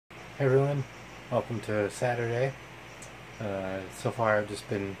Hey everyone, welcome to Saturday. So far I've just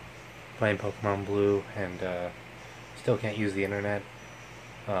been playing Pokemon Blue and still can't use the internet.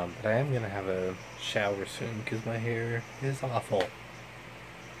 But I am going to have a shower soon because my hair is awful.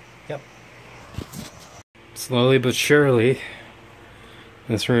 Yep. Slowly but surely,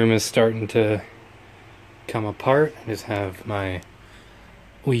 this room is starting to come apart. I just have my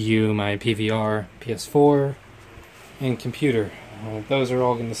Wii U, my PVR, PS4, and computer. Those are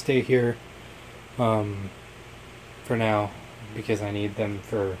all going to stay here for now because I need them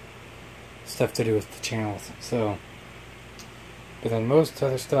for stuff to do with the channels. So, but then most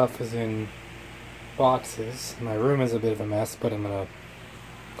other stuff is in boxes. My room is a bit of a mess, but I'm going to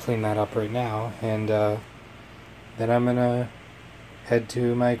clean that up right now. And then I'm going to head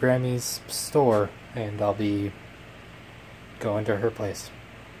to my Grammy's store and I'll be going to her place.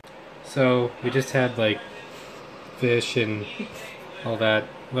 So we just had like fish and all that.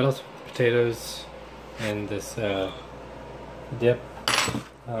 What else? Potatoes and this dip.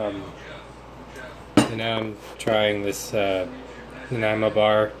 And now I'm trying this Nanama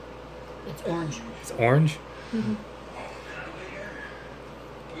bar. It's orange. It's orange? Mm-hmm.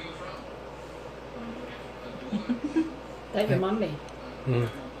 That your mom made.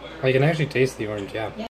 I can actually taste the orange, yeah.